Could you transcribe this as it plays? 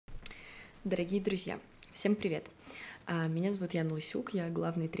Дорогие друзья, всем привет! Меня зовут Яна Лысюк, я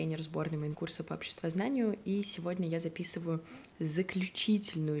главный тренер сборной мейнкурса по обществознанию, и сегодня я записываю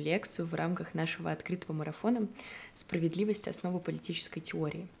заключительную лекцию в рамках нашего открытого марафона «Справедливость. Основы политической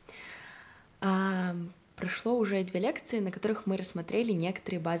теории». Прошло уже 2 лекции, на которых мы рассмотрели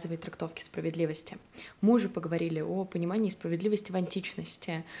некоторые базовые трактовки справедливости. Мы уже поговорили о понимании справедливости в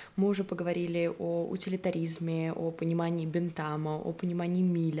античности, мы уже поговорили о утилитаризме, о понимании Бентама, о понимании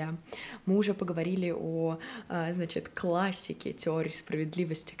Миля, мы уже поговорили о, классике теории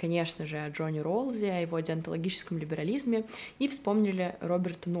справедливости, конечно же, о Джоне Роллзе, о его деонтологическом либерализме, и вспомнили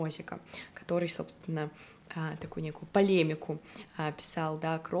Роберта Нозика, который, собственно, такую некую полемику писал,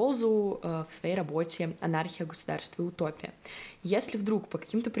 к Роллзу в своей работе «Анархия, государство и утопия». Если вдруг по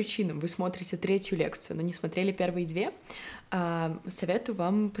каким-то причинам вы смотрите 3-ю лекцию, но не смотрели первые 2, советую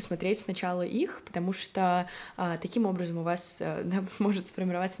вам посмотреть сначала их, потому что таким образом у вас сможет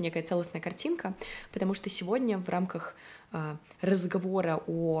сформироваться некая целостная картинка, потому что сегодня в рамках разговора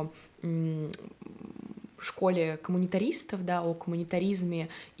о школе коммунитаристов, о коммунитаризме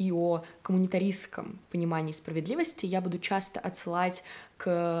и о коммунитаристском понимании справедливости я буду часто отсылать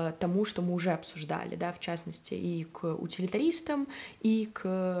к тому, что мы уже обсуждали, в частности, и к утилитаристам, и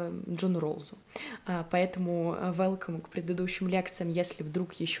к Джону Роллзу. Поэтому welcome к предыдущим лекциям, если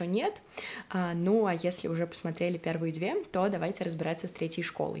вдруг еще нет. А если уже посмотрели первые 2, то давайте разбираться с 3-й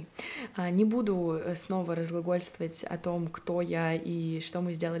школой. Не буду снова разглагольствовать о том, кто я и что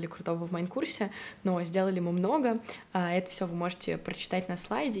мы сделали крутого в мейнкурсе, но сделали мы много. Это все вы можете прочитать на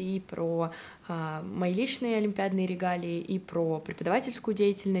слайде, и про мои личные олимпиадные регалии, и про преподавательскую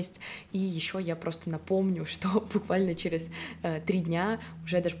деятельность, и еще я просто напомню, что буквально через 3 дня,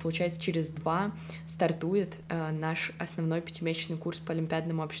 уже даже получается через 2, стартует наш основной 5-месячный курс по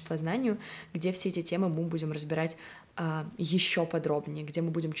олимпиадному обществознанию, где все эти темы мы будем разбирать еще подробнее, где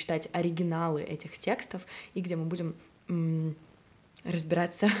мы будем читать оригиналы этих текстов и где мы будем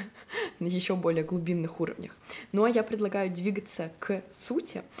разбираться на еще более глубинных уровнях. А я предлагаю двигаться к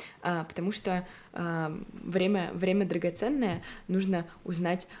сути, потому что время драгоценное, нужно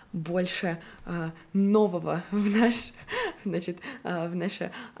узнать больше нового в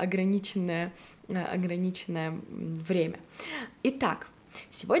наше ограниченное время. Итак,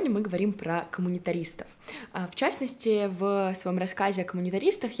 сегодня мы говорим про коммунитаристов. В частности, в своем рассказе о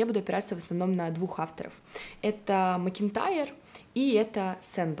коммунитаристах я буду опираться в основном на 2 авторов. Это Макентайр и это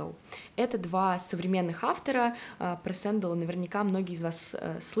Сэндл. Это 2 современных автора. Про Сэндла наверняка многие из вас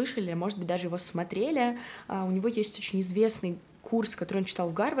слышали, может быть, даже его смотрели. У него есть очень известный курс, который он читал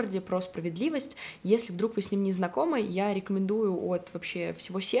в Гарварде, про справедливость. Если вдруг вы с ним не знакомы, я рекомендую от вообще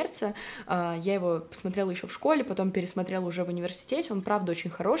всего сердца. Я его посмотрела еще в школе, потом пересмотрела уже в университете. Он, правда, очень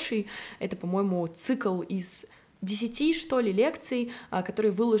хороший. Это, по-моему, цикл из 10, что ли, лекций,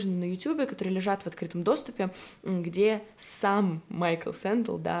 которые выложены на YouTube, которые лежат в открытом доступе, где сам Майкл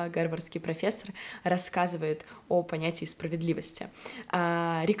Сэндл, гарвардский профессор, рассказывает о понятии справедливости.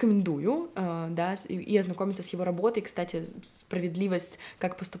 Рекомендую, и ознакомиться с его работой. Кстати, справедливость,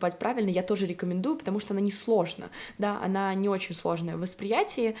 как поступать правильно, я тоже рекомендую, потому что она несложна, она не очень сложная в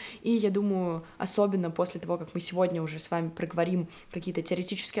восприятии, и я думаю, особенно после того, как мы сегодня уже с вами проговорим какие-то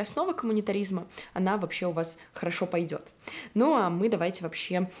теоретические основы коммунитаризма, она вообще у вас хорошо пойдет. А мы давайте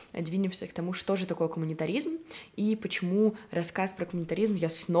вообще двинемся к тому, что же такое коммунитаризм и почему рассказ про коммунитаризм я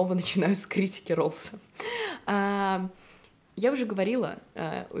снова начинаю с критики Роллса. Я уже говорила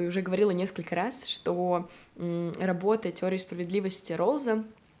несколько раз, что работа теории справедливости Роллза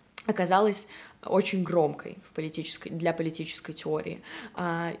оказалась очень громкой для политической теории.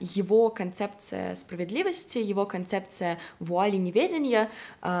 Его концепция справедливости, его концепция вуали неведения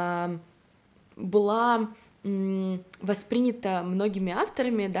была воспринята многими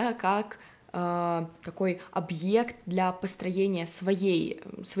авторами, как такой объект для построения своей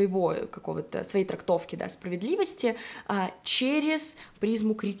трактовки справедливости через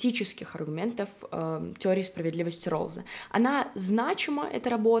призму критических аргументов теории справедливости Роллза. Она значима, эта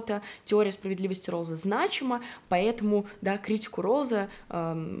работа, теория справедливости Роллза значима, поэтому критику Роллза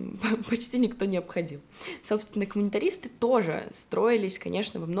почти никто не обходил. Собственно, коммунитаристы тоже строились,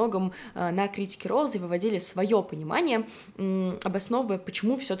 конечно, во многом на критике Роллза и выводили свое понимание, обосновывая,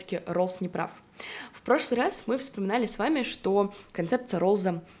 почему все-таки Роллз не прав. В прошлый раз мы вспоминали с вами, что концепция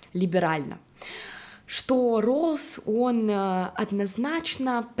Роллза либеральна. что Роллс, он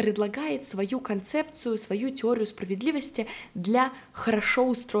однозначно предлагает свою концепцию, свою теорию справедливости для хорошо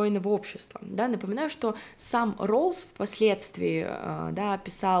устроенного общества. Да? Напоминаю, что сам Роллс впоследствии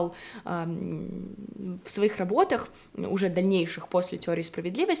писал в своих работах, уже дальнейших после теории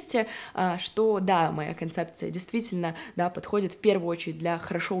справедливости, что да, моя концепция действительно подходит в первую очередь для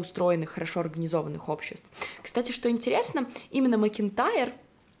хорошо устроенных, хорошо организованных обществ. Кстати, что интересно, именно Макентайр,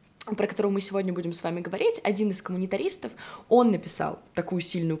 про которого мы сегодня будем с вами говорить, один из коммунитаристов, он написал такую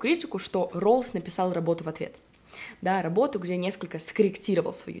сильную критику, что Роллс написал работу в ответ. Да, работу, где несколько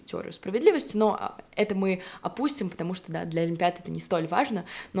скорректировал свою теорию справедливости, но это мы опустим, потому что для Олимпиад это не столь важно,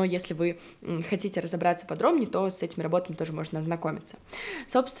 но если вы хотите разобраться подробнее, то с этими работами тоже можно ознакомиться.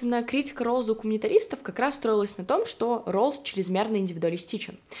 Собственно, критика Роллса у коммунитаристов как раз строилась на том, что Роллс чрезмерно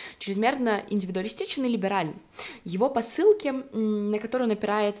индивидуалистичен и либерален. Его посылки, на которые он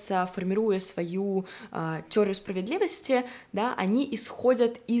опирается, формируя свою теорию справедливости, они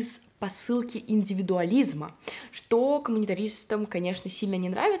исходят из посылки индивидуализма, что коммунитаристам, конечно, сильно не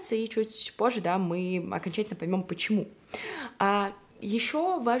нравится, и чуть позже, мы окончательно поймем, почему.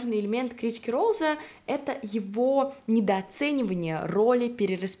 Еще важный элемент критики Роллса — это его недооценивание роли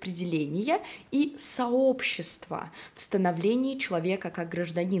перераспределения и сообщества в становлении человека как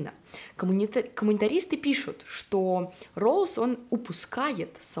гражданина. Коммунитаристы пишут, что Роллс, он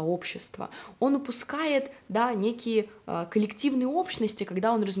упускает сообщество, он упускает, некие коллективные общности,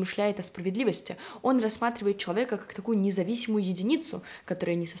 когда он размышляет о справедливости. Он рассматривает человека как такую независимую единицу,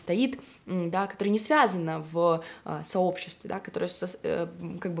 которая не состоит, которая не связана в сообществе, которая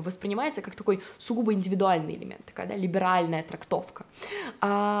воспринимается как такой сугубо индивидуальный элемент, такая либеральная трактовка.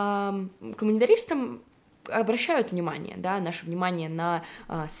 Коммунитаристам обращают наше внимание на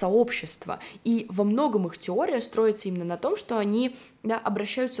сообщество, и во многом их теория строится именно на том, что они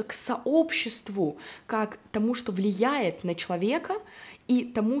обращаются к сообществу как тому, что влияет на человека, и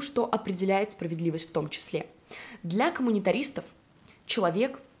тому, что определяет справедливость в том числе. Для коммунитаристов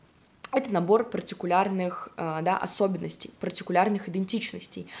человек — это набор партикулярных особенностей, партикулярных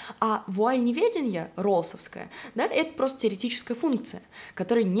идентичностей. А вуаль неведения роллсовская, это просто теоретическая функция,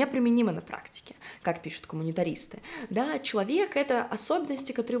 которая неприменима на практике, как пишут коммунитаристы. Человек — это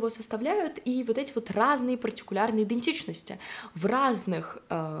особенности, которые его составляют, и вот эти разные партикулярные идентичности. В разных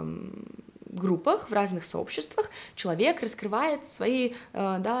группах, в разных сообществах человек раскрывает свои,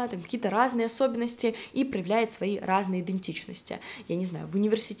 какие-то разные особенности и проявляет свои разные идентичности. Я не знаю, в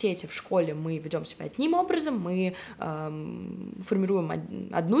университете, в школе мы ведем себя одним образом, мы формируем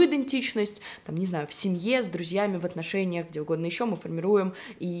одну идентичность, в семье, с друзьями, в отношениях, где угодно еще мы формируем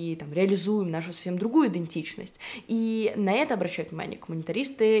и реализуем нашу совсем другую идентичность. И на это обращают внимание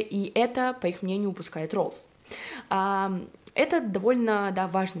коммунитаристы, и это, по их мнению, упускает Роллс. Это довольно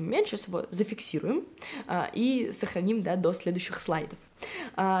важный момент, сейчас его зафиксируем и сохраним до следующих слайдов.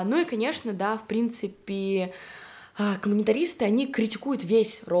 Ну и, конечно, в принципе, коммунитаристы, они критикуют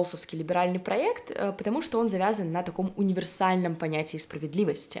весь роллсовский либеральный проект, потому что он завязан на таком универсальном понятии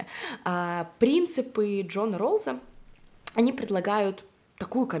справедливости. Принципы Джона Роллса, они предлагают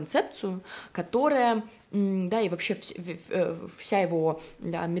такую концепцию, которая, и вообще вся его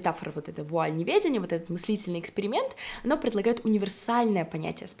метафора, эта вуаль неведения, этот мыслительный эксперимент, она предлагает универсальное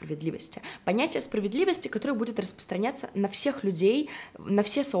понятие справедливости. Понятие справедливости, которое будет распространяться на всех людей, на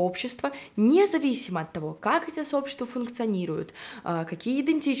все сообщества, независимо от того, как эти сообщества функционируют, какие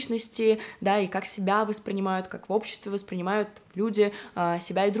идентичности, и как себя воспринимают, как в обществе воспринимают люди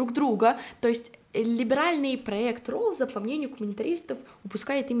себя и друг друга. То есть либеральный проект Роллса, по мнению коммунитаристов,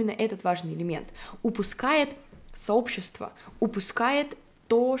 упускает именно этот важный элемент. Упускает сообщество, упускает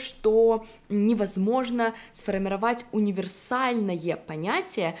то, что невозможно сформировать универсальное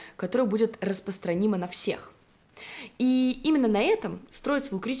понятие, которое будет распространимо на всех. И именно на этом строит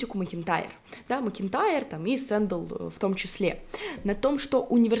свою критику Макентайр. Макентайр и Сэндл в том числе. На том, что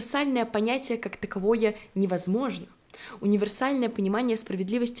универсальное понятие как таковое невозможно. Универсальное понимание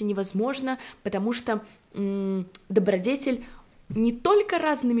справедливости невозможно, потому что добродетель не только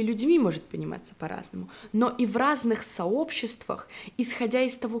разными людьми может пониматься по-разному, но и в разных сообществах, исходя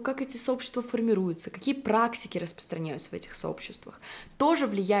из того, как эти сообщества формируются, какие практики распространяются в этих сообществах, тоже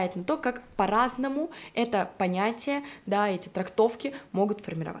влияет на то, как по-разному это понятие, эти трактовки могут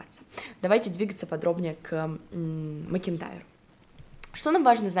формироваться. Давайте двигаться подробнее к Макентайру. Что нам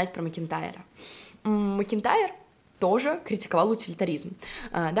важно знать про Макентайра? Макентайр тоже критиковал утилитаризм.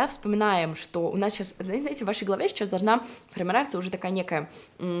 Да, вспоминаем, что у нас сейчас, знаете, в вашей голове сейчас должна формироваться уже такая некая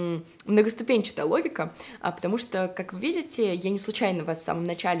многоступенчатая логика, потому что, как вы видите, я не случайно вас в самом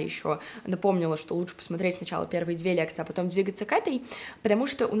начале еще напомнила, что лучше посмотреть сначала первые 2 лекции, а потом двигаться к этой, потому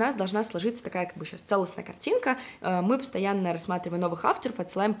что у нас должна сложиться такая как бы сейчас целостная картинка, мы постоянно, рассматривая новых авторов,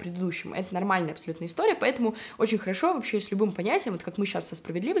 отсылаем к предыдущим. Это нормальная абсолютно история, поэтому очень хорошо вообще с любым понятием, вот как мы сейчас со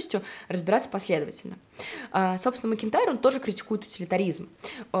справедливостью, разбираться последовательно. Собственно, Макентайр, он тоже критикует утилитаризм.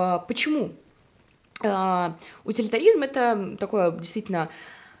 Почему? Утилитаризм — это такое действительно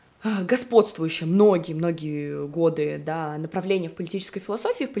господствующее многие-многие годы, да, направление в политической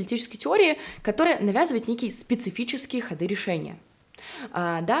философии, в политической теории, которое навязывает некие специфические ходы решения,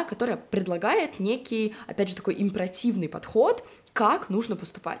 да, которая предлагает некий, опять же, такой императивный подход, как нужно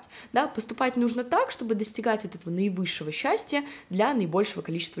поступать. Да, поступать нужно так, чтобы достигать вот этого наивысшего счастья для наибольшего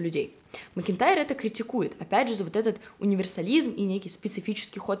количества людей. Макентайр это критикует, опять же, за вот этот универсализм и некий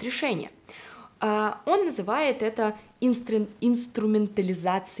специфический ход решения. Он называет это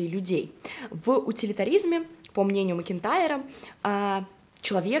инструментализацией людей. В утилитаризме, по мнению Макентайра,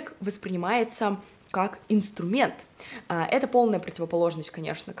 человек воспринимается как инструмент. Это полная противоположность,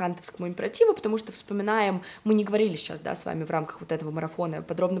 конечно, кантовскому императиву, потому что вспоминаем, мы не говорили сейчас, да, с вами в рамках вот этого марафона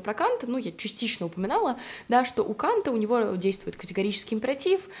подробно про Канта, ну, я частично упоминала, да, что у Канта, у него действует категорический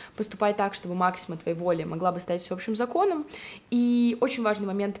императив, поступай так, чтобы максима твоей воли могла бы стать всеобщим законом, и очень важный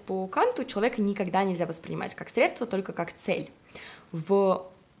момент по Канту: человека никогда нельзя воспринимать как средство, только как цель. В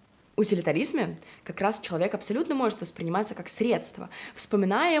утилитаризме как раз человек абсолютно может восприниматься как средство.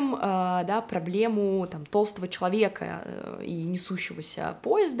 Вспоминаем, да, проблему там толстого человека и несущегося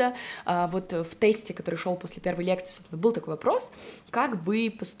поезда. Вот в тесте, который шел после первой лекции, собственно, был такой вопрос: как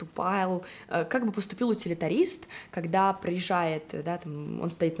бы поступил утилитарист, когда приезжает, да, там, он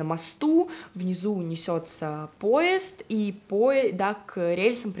стоит на мосту, внизу несется поезд, и да, к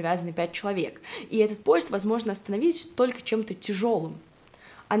рельсам привязаны 5 человек. И этот поезд возможно остановить только чем-то тяжелым.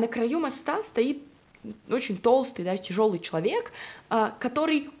 А на краю моста стоит очень толстый, да, тяжелый человек,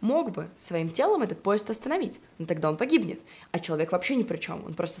 который мог бы своим телом этот поезд остановить, но тогда он погибнет, а человек вообще ни при чем,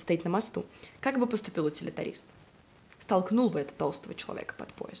 он просто стоит на мосту. Как бы поступил утилитарист? Столкнул бы этого толстого человека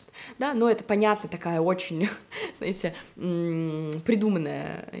под поезд, да, но это, понятно, такая очень, знаете,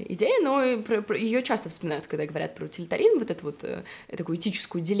 придуманная идея, но ее часто вспоминают, когда говорят про утилитаризм, вот эту вот такую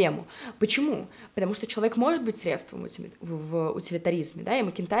этическую дилемму. Почему? Потому что человек может быть средством в утилитаризме, да, и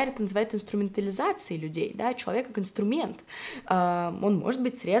Макентайр это называет инструментализацией людей, да, человек как инструмент, он может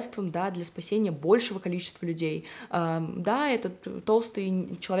быть средством, да, для спасения большего количества людей, да, этот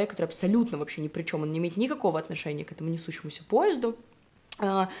толстый человек, который абсолютно вообще ни при чем, он не имеет никакого отношения к этому несущемуся поезду,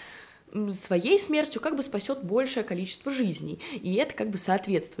 своей смертью как бы спасет большее количество жизней, и это как бы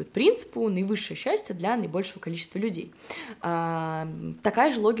соответствует принципу наивысшее счастье для наибольшего количества людей.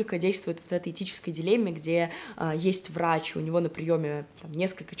 Такая же логика действует в этой этической дилемме, где есть врач, у него на приеме там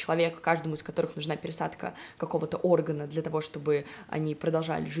несколько человек, каждому из которых нужна пересадка какого-то органа для того, чтобы они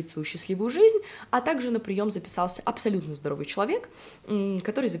продолжали жить свою счастливую жизнь, а также на прием записался абсолютно здоровый человек,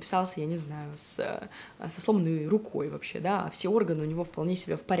 который записался, я не знаю, со сломанной рукой вообще, да, а все органы у него вполне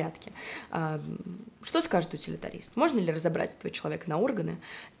себе в порядке. Что скажет утилитарист? Можно ли разобрать этого человека на органы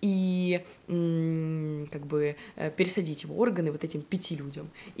и как бы пересадить его органы вот этим 5 людям?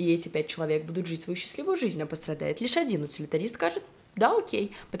 И эти 5 человек будут жить свою счастливую жизнь, а пострадает лишь один. Утилитарист скажет: да,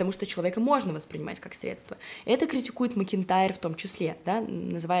 окей, потому что человека можно воспринимать как средство. Это критикует Макентайр в том числе, да,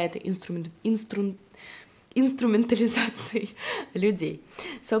 называя это инструментализацией людей.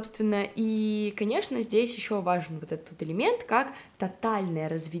 Собственно, и, конечно, здесь еще важен вот этот элемент, как тотальное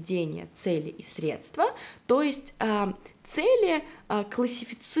разведение цели и средства, то есть цели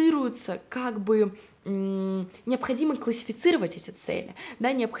классифицируются как бы необходимо классифицировать эти цели,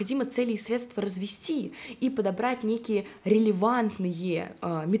 да, необходимо цели и средства развести и подобрать некие релевантные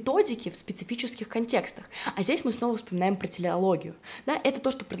методики в специфических контекстах. А здесь мы снова вспоминаем про телеологию, да, это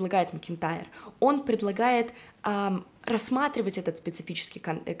то, что предлагает Макентайр. Он предлагает рассматривать этот специфический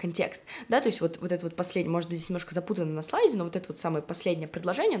контекст, да, то есть вот это вот последнее, может быть, здесь немножко запутано на слайде, но вот это вот самое последнее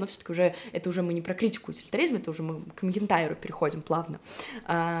предложение, оно все-таки уже, это уже мы не про критику утилитаризма, это уже мы к Макентайру переходим плавно,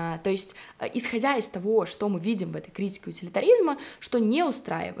 то есть, исходя из того, что мы видим в этой критике утилитаризма, что не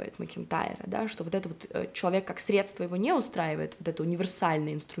устраивает Макентайра, да, что вот этот вот человек как средство его не устраивает, вот эта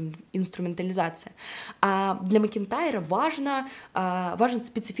универсальная инструментализация, а для Макентайра важен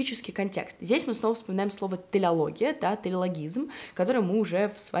специфический контекст. Здесь мы снова вспоминаем слово телеология, да, да, трилогизм, который мы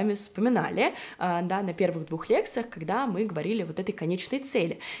уже с вами вспоминали, да, на первых 2 лекциях, когда мы говорили вот этой конечной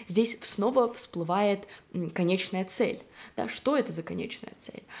цели. Здесь снова всплывает конечная цель. Да, что это за конечная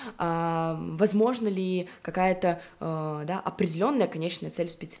цель? Возможно ли какая-то да, определенная конечная цель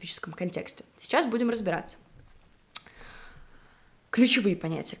в специфическом контексте? Сейчас будем разбираться. Ключевые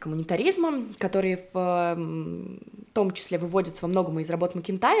понятия коммунитаризма, которые в том числе выводятся во многом из работ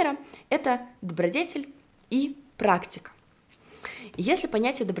Макентайра, это добродетель и практика. И если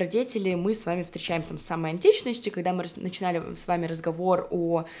понятие добродетели мы с вами встречаем там с самой античности, когда мы начинали с вами разговор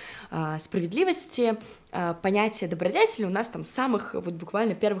о справедливости, понятие добродетели у нас там с самых вот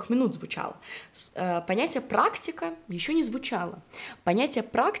буквально первых минут звучало. Понятие практика еще не звучало. Понятие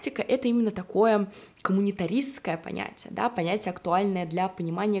практика — это именно такое коммунитаристское понятие, да, понятие, актуальное для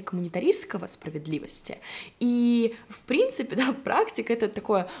понимания коммунитаристского справедливости. И, в принципе, да, практика — это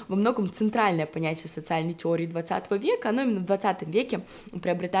такое во многом центральное понятие социальной теории 20 века, оно именно в 20 веке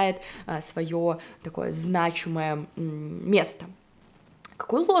приобретает свое такое значимое место.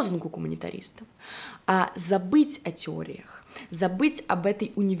 Какой лозунг у коммунитаристов? Забыть о теориях, забыть об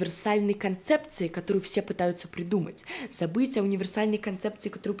этой универсальной концепции, которую все пытаются придумать, забыть о универсальной концепции,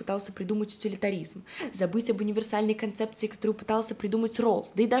 которую пытался придумать утилитаризм, забыть об универсальной концепции, которую пытался придумать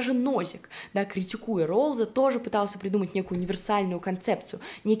Роллс, да и даже Нозик, да, критикуя Роллза, тоже пытался придумать некую универсальную концепцию,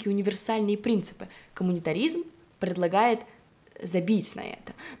 некие универсальные принципы. Коммунитаризм предлагает забить на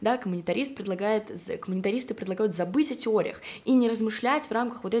это, да, коммунитаристы предлагают забыть о теориях и не размышлять в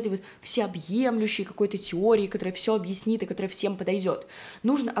рамках вот этой вот всеобъемлющей какой-то теории, которая все объяснит и которая всем подойдет.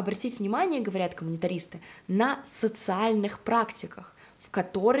 Нужно обратить внимание, говорят коммунитаристы, на социальных практиках, в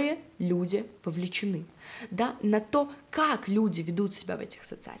которые люди вовлечены, да, на то, как люди ведут себя в этих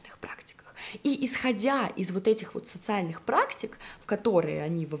социальных практиках. И исходя из вот этих вот социальных практик, в которые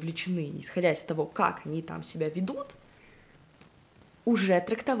они вовлечены, исходя из того, как они там себя ведут, уже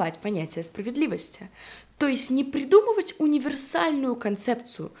трактовать понятие справедливости. То есть не придумывать универсальную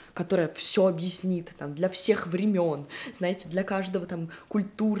концепцию, которая все объяснит там, для всех времен, знаете, для каждого там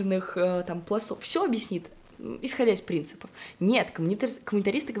культурных там пластов, все объяснит, исходя из принципов. Нет,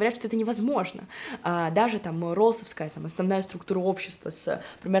 коммунитаристы говорят, что это невозможно. Даже там роллсовская там, основная структура общества с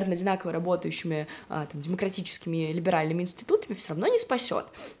примерно одинаково работающими там, демократическими либеральными институтами все равно не спасет,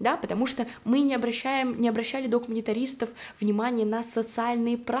 да, потому что мы не обращали до коммунитаристов внимания на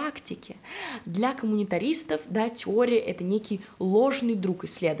социальные практики. Для коммунитаристов, да, теория — это некий ложный друг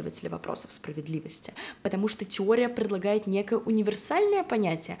исследователя вопросов справедливости, потому что теория предлагает некое универсальное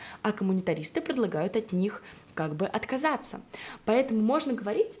понятие, а коммунитаристы предлагают от них как бы отказаться. Поэтому можно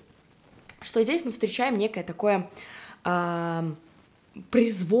говорить, что здесь мы встречаем некое такое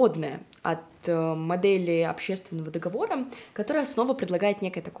производное от модели общественного договора, которая снова предлагает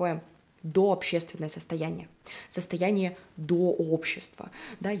некое такое дообщественное состояние до общества,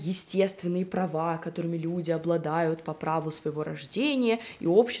 да, естественные права, которыми люди обладают по праву своего рождения, и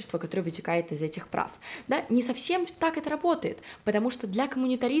общество, которое вытекает из этих прав. Да, не совсем так это работает, потому что для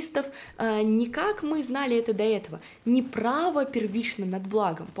коммунитаристов не как мы знали это до этого, не право первично над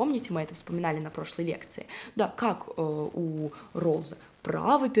благом. Помните, мы это вспоминали на прошлой лекции? Да, как у Роллза.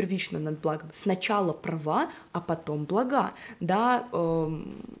 Право первично над благом. Сначала права, а потом блага. Да,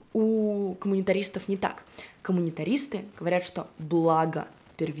 у коммунитаристов не так. Коммунитаристы говорят, что благо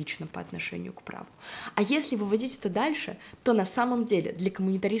первично по отношению к праву. А если выводить это дальше, то на самом деле для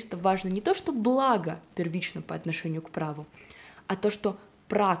коммунитаристов важно не то, что благо первично по отношению к праву, а то, что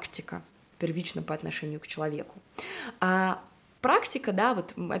практика первична по отношению к человеку. А практика, да,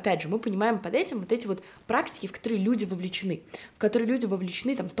 вот опять же, мы понимаем под этим вот эти вот практики, в которые люди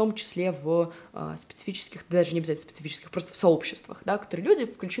вовлечены, там, в том числе в специфических, даже не обязательно специфических, просто в сообществах, да, в которые люди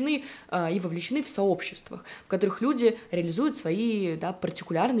включены и вовлечены в сообществах, в которых люди реализуют свои, да,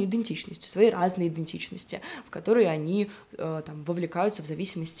 партикулярные идентичности, свои разные идентичности, в которые они там вовлекаются в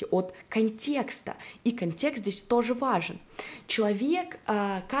зависимости от контекста, и контекст здесь тоже важен. Человек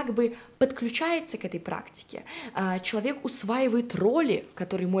как бы подключается к этой практике, человек усваивает роли,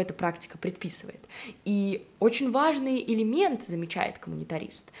 которые ему эта практика предписывает. И очень важный элемент замечает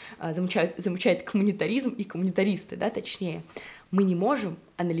коммунитарист, замечает коммунитаризм и коммунитаристы, да, точнее. Мы не можем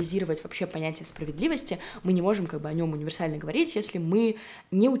анализировать вообще понятие справедливости, мы не можем как бы о нем универсально говорить, если мы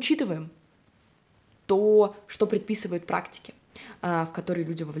не учитываем то, что предписывают практики, в которые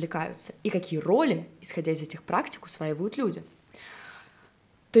люди вовлекаются, и какие роли, исходя из этих практик, усваивают люди.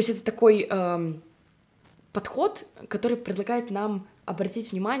 То есть это такой подход, который предлагает нам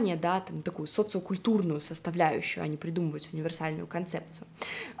обратить внимание, да, там, на такую социокультурную составляющую, а не придумывать универсальную концепцию.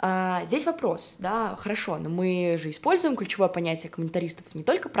 Здесь вопрос, да, хорошо, но мы же используем ключевое понятие коммунитаристов не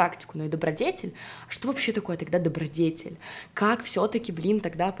только практику, но и добродетель. А что вообще такое тогда добродетель? Как все-таки,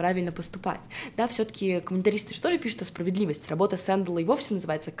 тогда правильно поступать? Да, все-таки коммунитаристы что же пишут о справедливости? Работа Сэндала и вовсе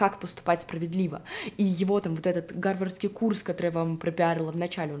называется «Как поступать справедливо». И его там вот этот гарвардский курс, который я вам пропиарила в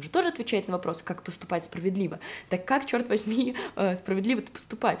начале, он же тоже отвечает на вопрос, как поступать справедливо. Так как, черт возьми, справедливо-то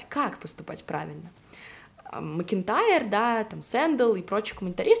поступать? Как поступать правильно? Макентайр, да, там Сэндал и прочие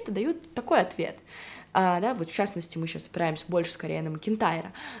коммунитаристы дают такой ответ. Да, вот в частности мы сейчас опираемся больше скорее на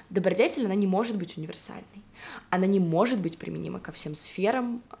Макентайра. Добродетель, она не может быть универсальной. Она не может быть применима ко всем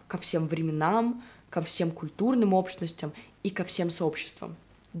сферам, ко всем временам, ко всем культурным общностям и ко всем сообществам.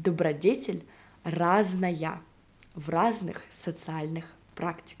 Добродетель разная в разных социальных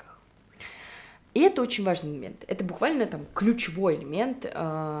практиках. И это очень важный элемент. Это буквально там ключевой элемент,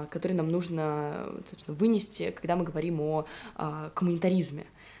 который нам нужно, собственно, вынести, когда мы говорим о коммунитаризме.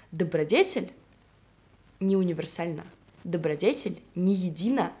 Добродетель не универсальна. Добродетель не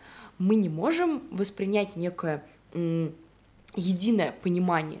едина. Мы не можем воспринять некое единое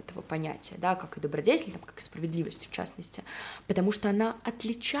понимание этого понятия, да, как и добродетель, там, как и справедливость в частности, потому что она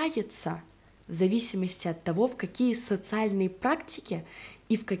отличается в зависимости от того, в какие социальные практики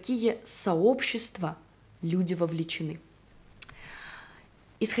и в какие сообщества люди вовлечены.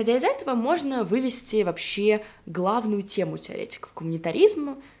 Исходя из этого, можно вывести вообще главную тему теоретиков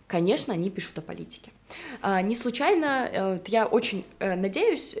коммунитаризма. Конечно, они пишут о политике. Не случайно, я очень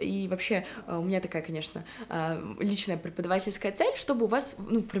надеюсь, и вообще у меня такая, конечно, личная преподавательская цель, чтобы у вас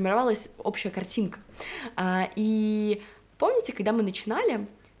формировалась общая картинка. И помните, когда мы начинали,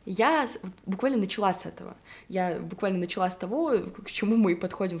 я буквально начала с этого. Я буквально начала с того, к чему мы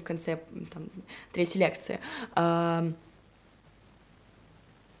подходим в конце там, третьей лекции.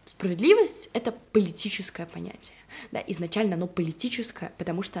 Справедливость — это политическое понятие. Да, изначально оно политическое,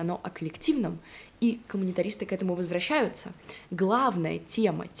 потому что оно о коллективном, и коммунитаристы к этому возвращаются. Главная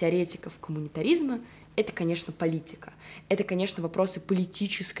тема теоретиков коммунитаризма — это, конечно, политика. Это, конечно, вопросы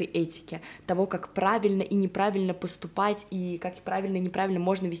политической этики, того, как правильно и неправильно поступать, и как правильно и неправильно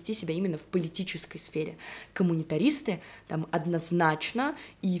можно вести себя именно в политической сфере. Коммунитаристы там однозначно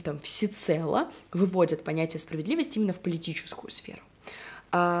и там всецело выводят понятие справедливости именно в политическую сферу.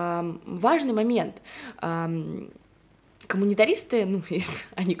 Важный момент. Коммунитаристы,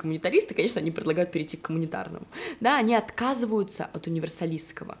 они коммунитаристы, конечно, они предлагают перейти к коммунитарному. Да, они отказываются от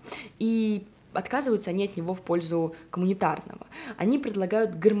универсалистского, и отказываются они от него в пользу коммунитарного. Они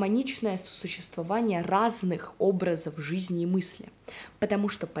предлагают гармоничное сосуществование разных образов жизни и мысли, потому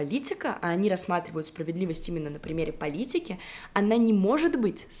что политика, а они рассматривают справедливость именно на примере политики, она не может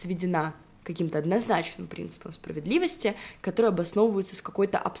быть сведена каким-то однозначным принципом справедливости, которые обосновываются с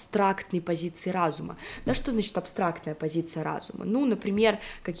какой-то абстрактной позиции разума. Да, что значит абстрактная позиция разума? Например,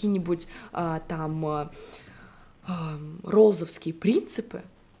 какие-нибудь роллзовские принципы,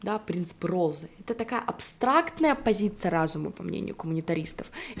 да, принципы Роллза. Это такая абстрактная позиция разума, по мнению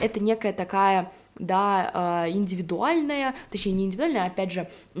коммунитаристов. Это некая такая, да, индивидуальная, точнее, не индивидуальная, а опять же,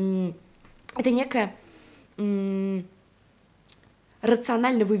 это некая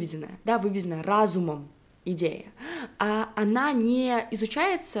рационально выведенная, да, выведенная разумом идея, а она не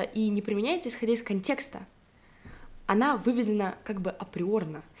изучается и не применяется, исходя из контекста. Она выведена как бы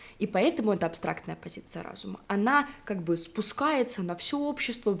априорно, и поэтому это абстрактная позиция разума. Она как бы спускается на все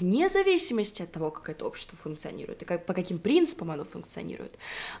общество вне зависимости от того, как это общество функционирует и по каким принципам оно функционирует.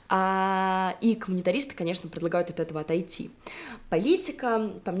 И коммунитаристы, конечно, предлагают от этого отойти.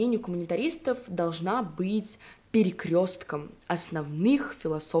 Политика, по мнению коммунитаристов, должна быть перекрестком основных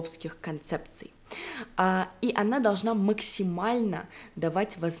философских концепций. И она должна максимально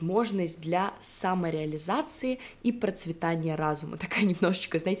давать возможность для самореализации и процветания разума. Такая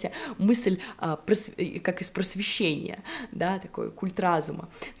немножечко, знаете, мысль как из просвещения, да, такой культ разума.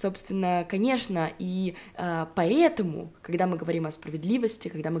 Собственно, конечно, и поэтому, когда мы говорим о справедливости,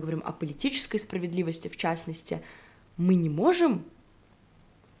 когда мы говорим о политической справедливости, в частности, мы не можем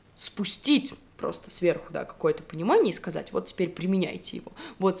спустить просто сверху, да, какое-то понимание и сказать, вот теперь применяйте его,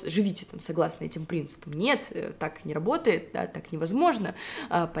 вот живите там согласно этим принципам. Нет, так не работает, да, так невозможно,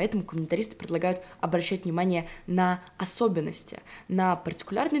 поэтому коммунитаристы предлагают обращать внимание на особенности, на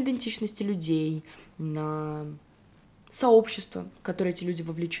партикулярные идентичности людей, на сообщества, в которые эти люди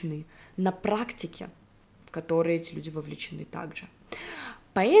вовлечены, на практики, в которые эти люди вовлечены также.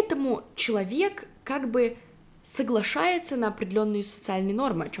 Поэтому человек как бы соглашается на определенные социальные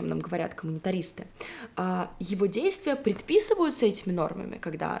нормы, о чем нам говорят коммунитаристы. Его действия предписываются этими нормами,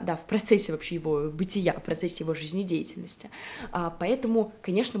 когда, да, в процессе вообще его бытия, в процессе его жизнедеятельности. Поэтому,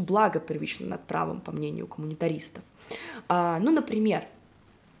 конечно, благо первично над правом, по мнению коммунитаристов. Ну, например,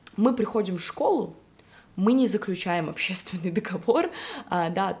 мы приходим в школу, мы не заключаем общественный договор,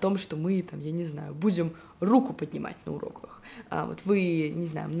 да, о том, что мы, там, я не знаю, будем руку поднимать на уроках. Вот вы, не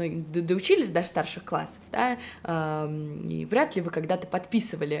знаю, многие доучились до старших классов, да, и вряд ли вы когда-то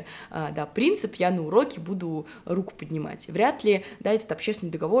подписывали, да, принцип «я на уроке буду руку поднимать». Вряд ли, да, этот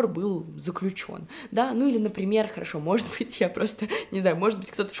общественный договор был заключен, да, ну или, например, хорошо, может быть, я просто, не знаю, может быть,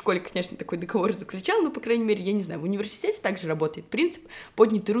 кто-то в школе, конечно, такой договор заключал, но, по крайней мере, я не знаю, в университете также работает принцип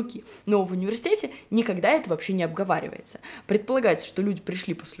поднятой руки, но в университете никогда это вообще не обговаривается. Предполагается, что люди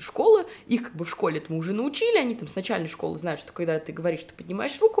пришли после школы, их как бы в школе этому уже научили, они там с начальной школы знают, что когда ты говоришь, ты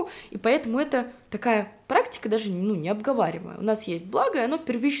поднимаешь руку, и поэтому это такая практика даже, ну, не обговариваемая. У нас есть благо, и оно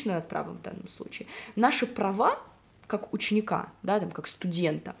первично над правом в данном случае. Наши права, как ученика, да, там, как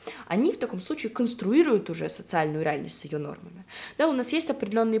студента, они в таком случае конструируют уже социальную реальность с ее нормами. Да, у нас есть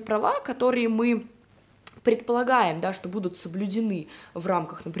определенные права, которые мы предполагаем, да, что будут соблюдены в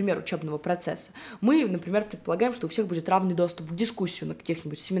рамках, например, учебного процесса. Мы, например, предполагаем, что у всех будет равный доступ к дискуссию на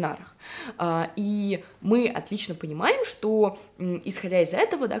каких-нибудь семинарах. И мы отлично понимаем, что, исходя из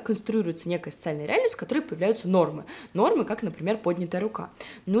этого, да, конструируется некая социальная реальность, в которой появляются нормы. Нормы, как, например, поднятая рука.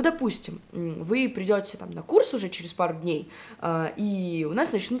 Ну, допустим, вы придете там на курс уже через пару дней, и у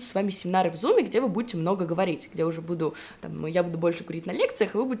нас начнутся с вами семинары в Zoom, где вы будете много говорить, где уже я буду больше говорить на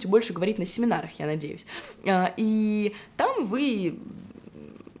лекциях, а вы будете больше говорить на семинарах, я надеюсь. И там мы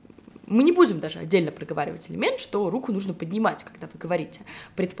не будем даже отдельно проговаривать элемент, что руку нужно поднимать, когда вы говорите.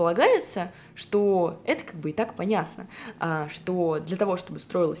 Предполагается, что это как бы и так понятно, что для того, чтобы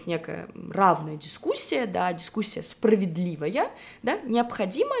строилась некая равная дискуссия, да, дискуссия справедливая, да,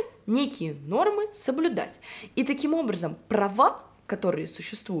 необходимо некие нормы соблюдать. И таким образом права, которые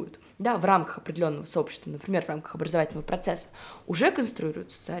существуют, да, в рамках определенного сообщества, например, в рамках образовательного процесса, уже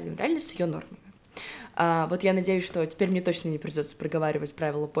конструируют социальную реальность с ее нормами. Вот я надеюсь, что теперь мне точно не придется проговаривать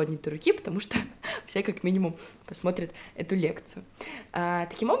правила поднятой руки, потому что все как минимум посмотрят эту лекцию.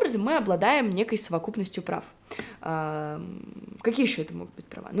 Таким образом, мы обладаем некой совокупностью прав. Какие еще это могут быть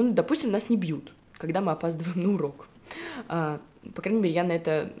права? Ну, допустим, нас не бьют, когда мы опаздываем на урок. По крайней мере, я на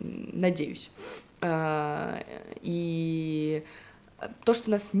это надеюсь. И то, что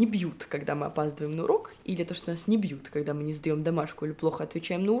нас не бьют, когда мы опаздываем на урок, или то, что нас не бьют, когда мы не сдаем домашку или плохо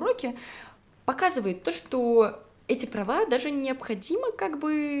отвечаем на уроки, показывает то, что эти права даже необходимо как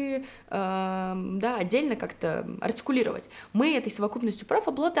бы, да, отдельно как-то артикулировать. Мы этой совокупностью прав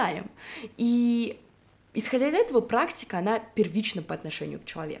обладаем. И исходя из этого, практика, она первична по отношению к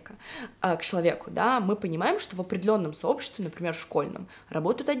человеку, да. Мы понимаем, что в определенном сообществе, например, в школьном,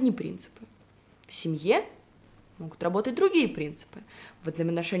 работают одни принципы. В семье могут работать другие принципы. В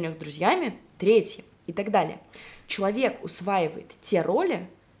отношениях с друзьями — третьи и так далее. Человек усваивает те роли,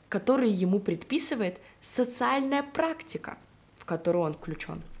 которые ему предписывает социальная практика, в которую он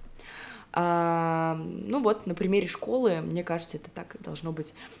включен. Ну вот, на примере школы, мне кажется, это так должно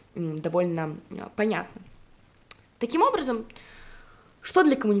быть довольно понятно. Таким образом, что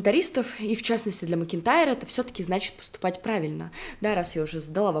для коммунитаристов, и в частности для Макентайра, это все-таки значит поступать правильно. Да, раз я уже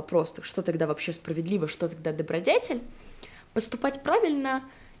задала вопрос, так что тогда вообще справедливо, что тогда добродетель? Поступать правильно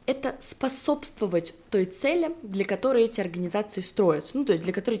 — это способствовать той цели, для которой эти организации строятся, ну, то есть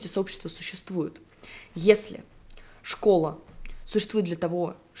для которой эти сообщества существуют. Если школа существует для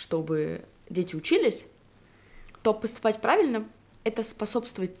того, чтобы дети учились, то поступать правильно — это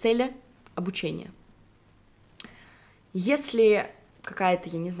способствовать цели обучения. Если какая-то,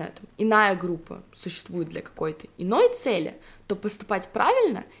 я не знаю, там, иная группа существует для какой-то иной цели, то поступать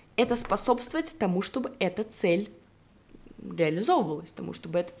правильно — это способствовать тому, чтобы эта цель реализовывалась, тому,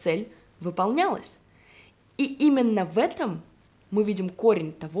 чтобы эта цель выполнялась. И именно в этом мы видим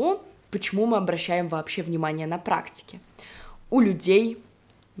корень того, почему мы обращаем вообще внимание на практики. У людей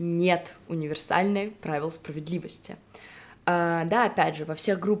нет универсальных правил справедливости. Да, опять же, во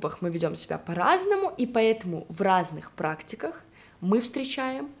всех группах мы ведем себя по-разному, и поэтому в разных практиках мы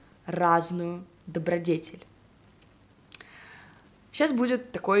встречаем разную добродетель. Сейчас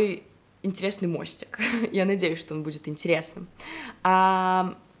будет такой интересный мостик. Я надеюсь, что он будет интересным.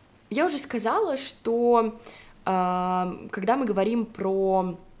 Я уже сказала, что когда мы говорим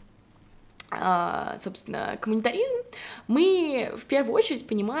про, собственно, коммунитаризм, мы в первую очередь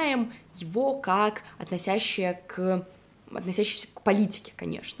понимаем его как относящее к относящийся к политике,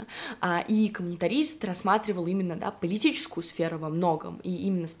 конечно. И коммунитарист рассматривал именно, да, политическую сферу во многом, и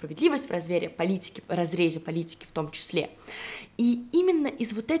именно справедливость в разрезе политики в том числе. И именно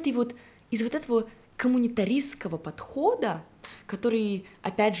из этого коммунитаристского подхода, который,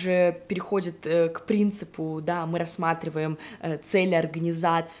 опять же, переходит к принципу, да, мы рассматриваем цели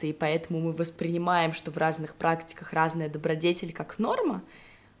организации, поэтому мы воспринимаем, что в разных практиках разная добродетель как норма,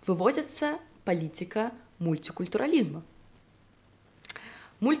 выводится политика мультикультурализма.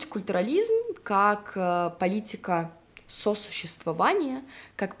 Мультикультурализм как политика сосуществования,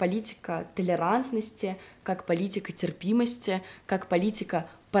 как политика толерантности, как политика терпимости, как политика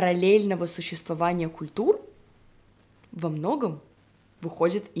параллельного существования культур во многом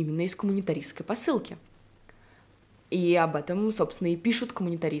выходит именно из коммунитаристской посылки. И об этом, собственно, и пишут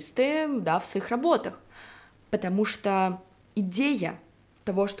коммунитаристы, да, в своих работах. Потому что идея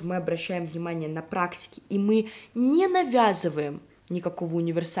того, что мы обращаем внимание на практики, и мы не навязываем никакого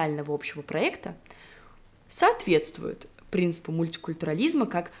универсального общего проекта, соответствует принципу мультикультурализма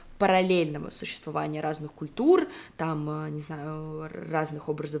как параллельного существования разных культур, там, не знаю, разных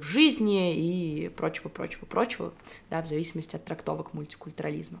образов жизни и прочего, да, в зависимости от трактовок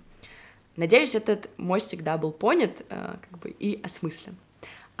мультикультурализма. Надеюсь, этот мостик, да, был понят, как бы, и осмыслен.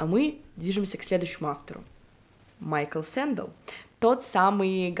 А мы движемся к следующему автору. Майкл Сэндл, тот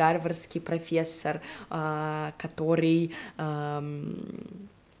самый гарвардский профессор, который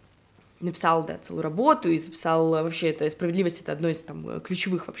написал, да, целую работу и записал, вообще, это справедливость — это одной из там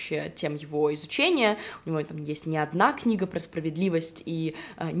ключевых вообще тем его изучения. У него там есть не одна книга про справедливость и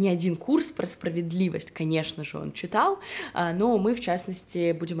не один курс про справедливость, конечно же, он читал, но мы, в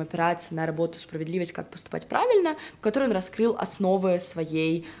частности, будем опираться на работу «Справедливость. Как поступать правильно», в которой он раскрыл основы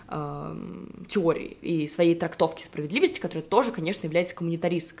своей теории и своей трактовки справедливости, которая тоже, конечно, является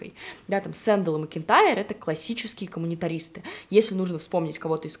коммунитаристской. Да, там Сэндл и Макентайр — это классические коммунитаристы. Если нужно вспомнить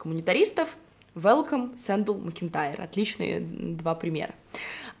кого-то из коммунитаристов, welcome, Сэндл, Макентайр. Отличные два примера.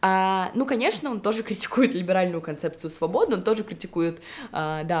 Ну, конечно, он тоже критикует либеральную концепцию свободы, он тоже критикует,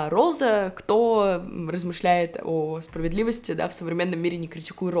 да, Роллза. Кто размышляет о справедливости, да, в современном мире, не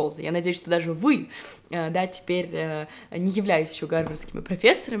критикуя Роллза. Я надеюсь, что даже вы, да, теперь, не являясь еще гарвардскими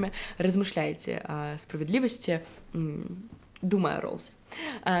профессорами, размышляете о справедливости, думая о Роллзе.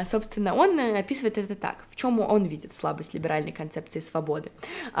 Собственно, он описывает это так. В чем он видит слабость либеральной концепции свободы?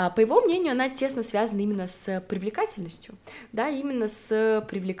 По его мнению, она тесно связана именно с привлекательностью, да, именно с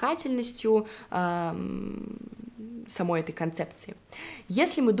привлекательностью самой этой концепции.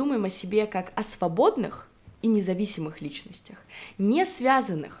 Если мы думаем о себе как о свободных и независимых личностях, не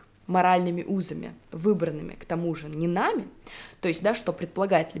связанных моральными узами, выбранными, к тому же, не нами, то есть, да, что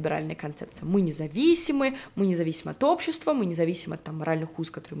предполагает либеральная концепция, мы независимы от общества, мы независимы от там, моральных уз,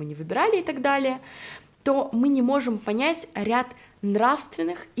 которые мы не выбирали и так далее, то мы не можем понять ряд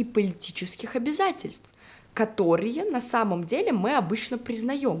нравственных и политических обязательств, которые на самом деле мы обычно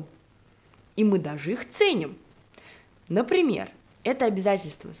признаем, и мы даже их ценим. Например, это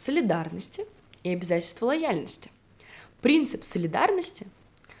обязательство солидарности и обязательство лояльности. Принцип солидарности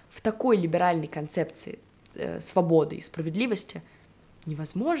в такой либеральной концепции свободы и справедливости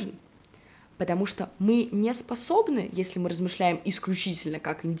невозможен, потому что мы не способны, если мы размышляем исключительно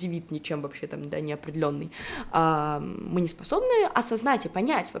как индивид, ничем вообще там, да, неопределенный, мы не способны осознать и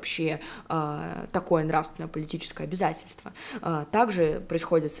понять вообще такое нравственное политическое обязательство. Также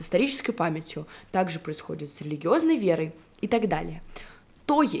происходит с исторической памятью, также происходит с религиозной верой и так далее.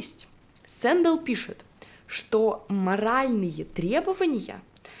 То есть Сэндл пишет, что моральные требования,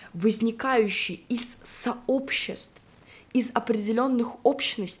 возникающие из сообществ, из определенных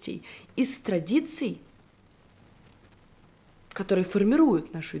общностей, из традиций, которые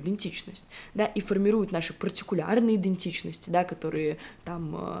формируют нашу идентичность, да, и формируют наши партикулярные идентичности, да, которые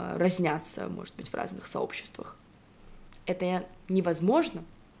там разнятся, может быть, в разных сообществах. Это невозможно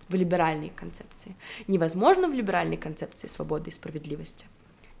в либеральной концепции. Невозможно в либеральной концепции свободы и справедливости.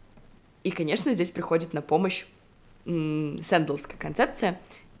 И, конечно, здесь приходит на помощь сэндловская концепция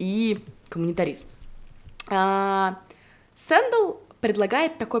и коммунитаризм. Сэндл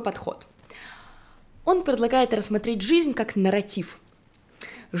предлагает такой подход. Он предлагает рассмотреть жизнь как нарратив,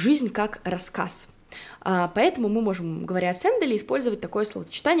 жизнь как рассказ. Поэтому мы можем, говоря о Сэндле, использовать такое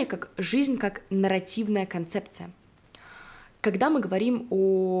словосочетание, как «жизнь как нарративная концепция». Когда мы говорим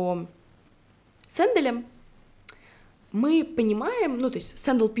о Сэндле, мы понимаем, ну, то есть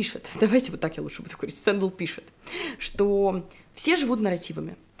Сэндл пишет, давайте вот так я лучше буду говорить, Сэндл пишет, что все живут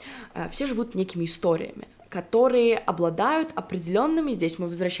нарративами, все живут некими историями, которые обладают определенными, здесь мы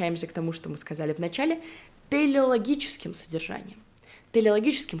возвращаемся к тому, что мы сказали в начале, телеологическим содержанием.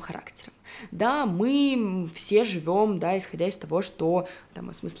 телеологическим характером. Да, мы все живем, да, исходя из того, что там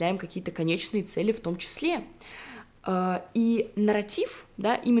осмысляем какие-то конечные цели в том числе. И нарратив,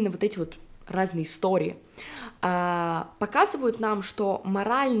 да, именно вот эти вот разные истории, показывают нам, что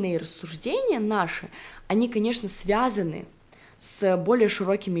моральные рассуждения наши, они, конечно, связаны с более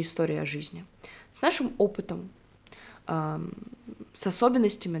широкими историями о жизни, с нашим опытом, с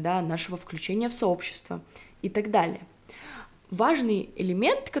особенностями, да, нашего включения в сообщество и так далее. Важный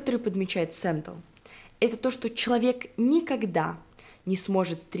элемент, который подмечает Сэндл, это то, что человек никогда не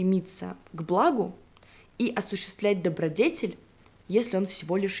сможет стремиться к благу и осуществлять добродетель, если он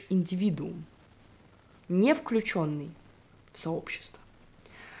всего лишь индивидуум, не включенный в сообщество.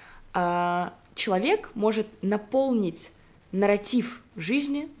 Человек может наполнить нарратив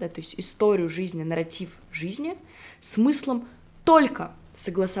жизни, да, то есть историю жизни, нарратив жизни, смыслом только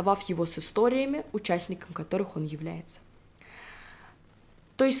согласовав его с историями, участником которых он является.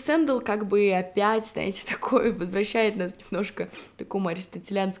 То есть Сэндл как бы опять, знаете, такое возвращает нас немножко к такому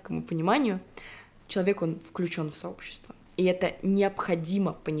аристотелианскому пониманию. Человек, он включен в сообщество. И это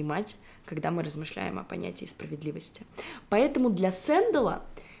необходимо понимать, когда мы размышляем о понятии справедливости. Поэтому для Сэндла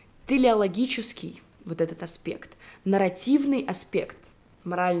телеологический вот этот аспект, нарративный аспект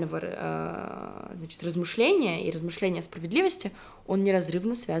морального, значит, размышления и размышления о справедливости, он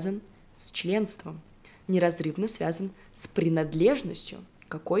неразрывно связан с членством, неразрывно связан с принадлежностью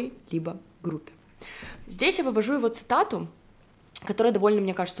к какой-либо группе. Здесь я вывожу его цитату, которая довольно,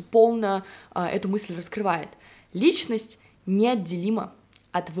 мне кажется, полно эту мысль раскрывает. Личность неотделима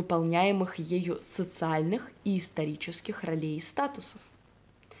от выполняемых ею социальных и исторических ролей и статусов.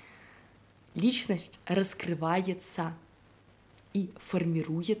 Личность раскрывается и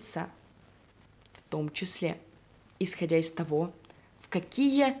формируется в том числе, исходя из того, в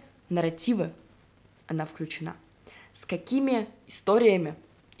какие нарративы она включена, с какими историями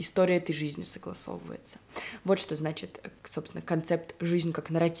история этой жизни согласовывается. Вот что значит, собственно, концепт «жизнь как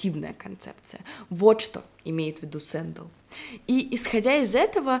нарративная концепция». Вот что имеет в виду Сэндл. И, исходя из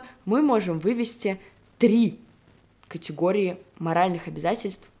этого, мы можем вывести 3 категории моральных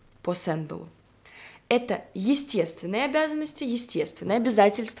обязательств по Сэндлу. Это естественные обязанности, естественные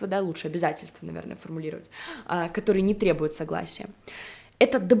обязательства, да, лучше обязательства, наверное, формулировать, которые не требуют согласия.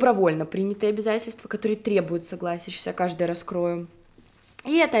 Это добровольно принятые обязательства, которые требуют согласия, сейчас я каждое раскрою.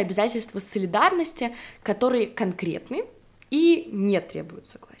 И это обязательства солидарности, которые конкретны и не требуют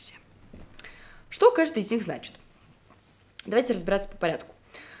согласия. Что каждый из них значит? Давайте разбираться по порядку.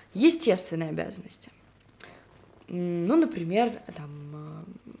 Естественные обязанности. Ну, например, там,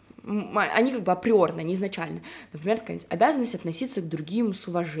 они как бы априорно, не изначально. Например, какая-нибудь обязанность относиться к другим с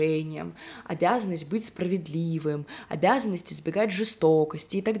уважением, обязанность быть справедливым, обязанность избегать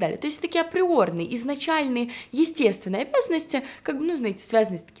жестокости и так далее. То есть такие априорные, изначальные, естественные обязанности, как бы, ну, знаете,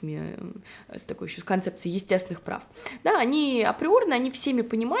 связаны с такой еще концепцией естественных прав. Да, они априорно, они всеми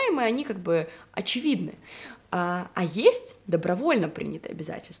понимаемые, они как бы очевидны. А есть добровольно принятые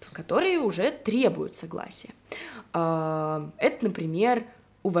обязательства, которые уже требуют согласия. Это, например,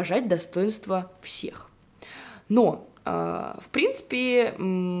 уважать достоинство всех. Но, в принципе,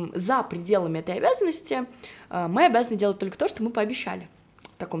 за пределами этой обязанности мы обязаны делать только то, что мы пообещали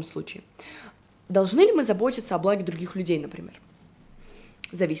в таком случае. Должны ли мы заботиться о благе других людей, например?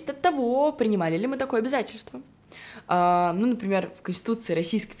 Зависит от того, принимали ли мы такое обязательство. Ну, например, в Конституции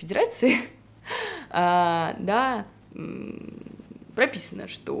Российской Федерации да, прописано,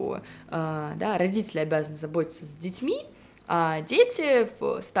 что да, родители обязаны заботиться с детьми, а дети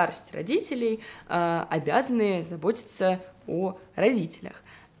в старости родителей обязаны заботиться о родителях.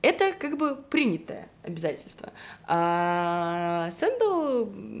 Это как бы принятое обязательство. А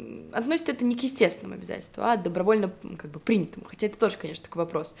Сэндл относит это не к естественному обязательству, а добровольно как бы принятому. Хотя это тоже, конечно, такой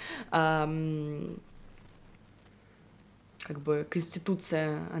вопрос. Как бы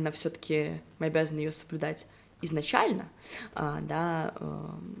Конституция, она все-таки, мы обязаны ее соблюдать изначально, да,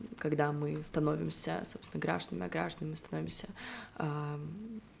 когда мы становимся, собственно, гражданами, а гражданами мы становимся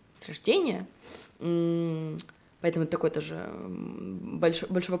с рождения. Поэтому это такой тоже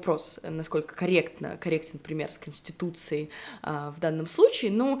большой вопрос, насколько корректен пример с Конституцией в данном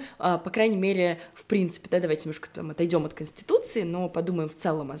случае. Ну, по крайней мере, в принципе, да, давайте немножко там отойдем от Конституции, но подумаем в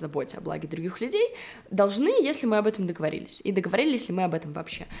целом о заботе о благе других людей. Должны, если мы об этом договорились. И договорились ли мы об этом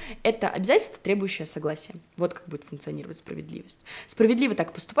вообще? Это обязательство, требующее согласия. Вот как будет функционировать справедливость. Справедливо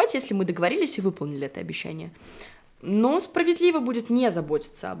так поступать, если мы договорились и выполнили это обещание. Но справедливо будет не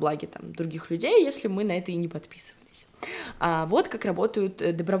заботиться о благе там, других людей, если мы на это и не подписывались. Вот как работают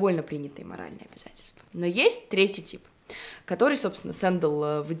добровольно принятые моральные обязательства. Но есть третий тип. который, собственно,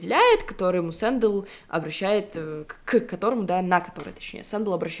 Сэндл выделяет, которому Сэндл обращает, на который, точнее,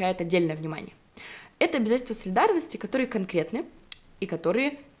 Сэндл обращает отдельное внимание. Это обязательства солидарности, которые конкретны и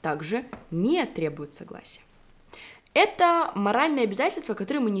которые также не требуют согласия. Это моральные обязательства,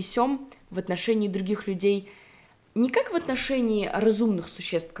 которые мы несем в отношении других людей не как в отношении разумных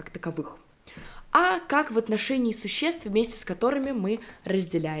существ как таковых, а как в отношении существ, вместе с которыми мы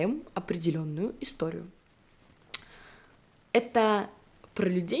разделяем определенную историю. Это про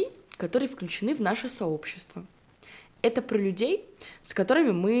людей, которые включены в наше сообщество. Это про людей, с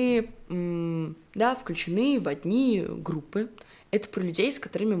которыми мы включены в одни группы. Это про людей, с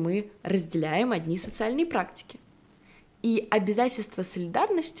которыми мы разделяем одни социальные практики. И обязательства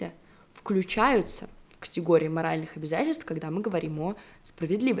солидарности включаются в категории моральных обязательств, когда мы говорим о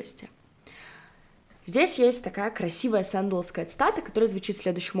справедливости. Здесь есть такая красивая сэндловская цитата, которая звучит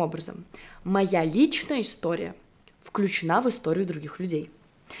следующим образом. «Моя личная история включена в историю других людей».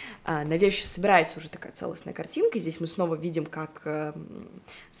 Надеюсь, сейчас собирается уже такая целостная картинка. Здесь мы снова видим, как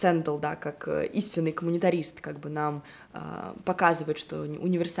Сэндл, как истинный коммунитарист, как бы нам показывает, что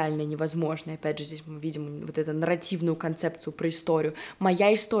универсальное невозможно. И опять же, здесь мы видим вот эту нарративную концепцию про историю.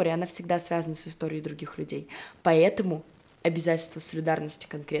 Моя история, она всегда связана с историей других людей. Поэтому обязательства солидарности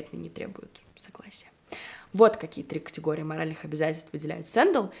конкретно не требуют согласия. Вот какие 3 категории моральных обязательств выделяет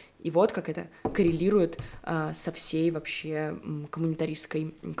Сэндл, и вот как это коррелирует со всей вообще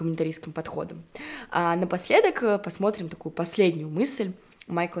коммунитаристским подходом. Напоследок посмотрим такую последнюю мысль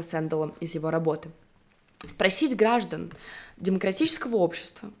Майкла Сэндла из его работы. Просить граждан демократического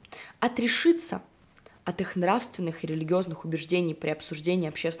общества отрешиться от их нравственных и религиозных убеждений при обсуждении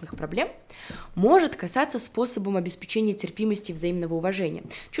общественных проблем может касаться способом обеспечения терпимости и взаимного уважения.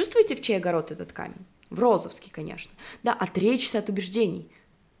 Чувствуете, в чей огород этот камень? В Розовский, конечно. Да, отречься от убеждений,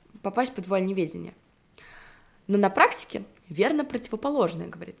 попасть под вуаль неведения. Но на практике верно противоположное,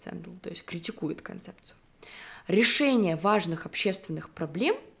 говорит Сэндл, то есть критикует концепцию. Решение важных общественных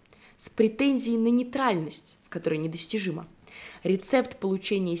проблем с претензией на нейтральность, которая недостижима. Рецепт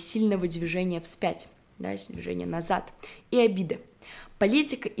получения сильного движения вспять, движения назад, и обиды.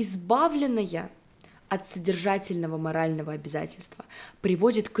 Политика, избавленная от содержательного морального обязательства,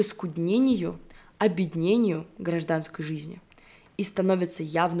 приводит к искуднению, обеднению гражданской жизни и становится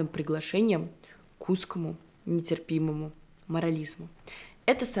явным приглашением к узкому, нетерпимому морализму.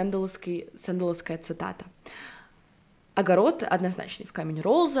 Это сэндловская цитата. Огород однозначный в камень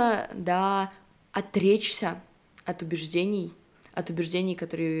Роллза, отречься от убеждений,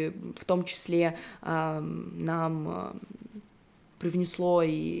 которые в том числе нам привнесло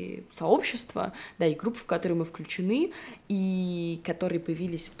и сообщество, и группы, в которые мы включены, и которые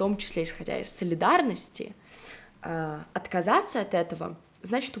появились в том числе исходя из солидарности. Отказаться от этого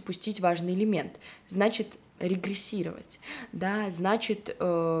значит упустить важный элемент, значит регрессировать, значит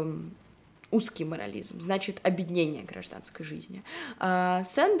узкий морализм, значит обеднение гражданской жизни.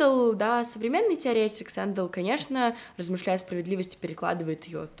 Сэндл, современный теоретик, Сэндл, конечно, размышляя о справедливости, перекладывает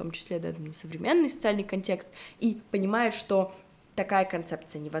ее в том числе на современный социальный контекст и понимает, что такая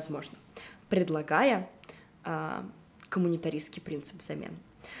концепция невозможна, предлагая коммунитаристский принцип взамен.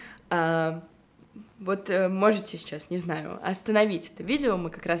 Вот можете сейчас, не знаю, остановить это видео, мы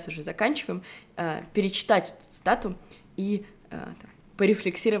как раз уже заканчиваем, перечитать эту цитату и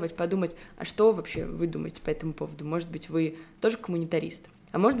порефлексировать, подумать, а что вообще вы думаете по этому поводу? Может быть, вы тоже коммунитарист,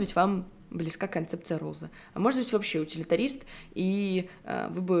 а может быть, вам близка концепция Роллза, а может быть, вообще утилитарист, и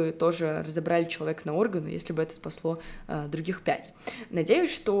вы бы тоже разобрали человека на органы, если бы это спасло других 5.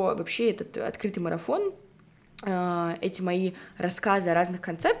 Надеюсь, что вообще этот открытый марафон, эти мои рассказы о разных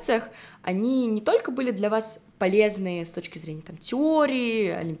концепциях, они не только были для вас полезны с точки зрения теории,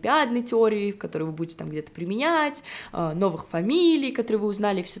 олимпиадной теории, которую вы будете где-то применять, новых фамилий, которые вы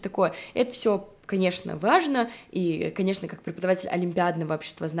узнали, все такое. Это все, конечно, важно, и, конечно, как преподаватель олимпиадного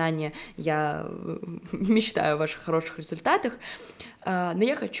обществознания я мечтаю о ваших хороших результатах, но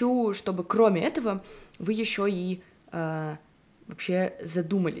я хочу, чтобы кроме этого вы еще и вообще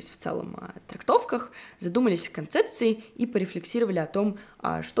задумались в целом о трактовках, задумались о концепции и порефлексировали о том,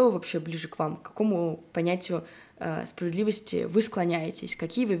 что вообще ближе к вам, к какому понятию справедливости вы склоняетесь,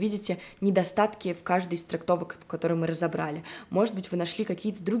 какие вы видите недостатки в каждой из трактовок, которые мы разобрали. Может быть, вы нашли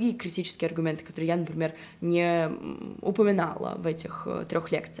какие-то другие критические аргументы, которые я, например, не упоминала в этих 3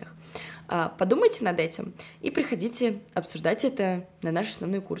 лекциях. Подумайте над этим и приходите обсуждать это на наш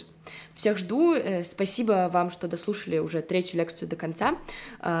основной курс. Всех жду. Спасибо вам, что дослушали уже 3-ю лекцию до конца.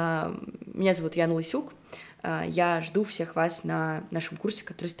 Меня зовут Яна Лысюк. Я жду всех вас на нашем курсе,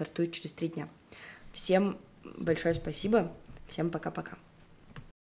 который стартует через 3 дня. Всем большое спасибо. Всем пока-пока.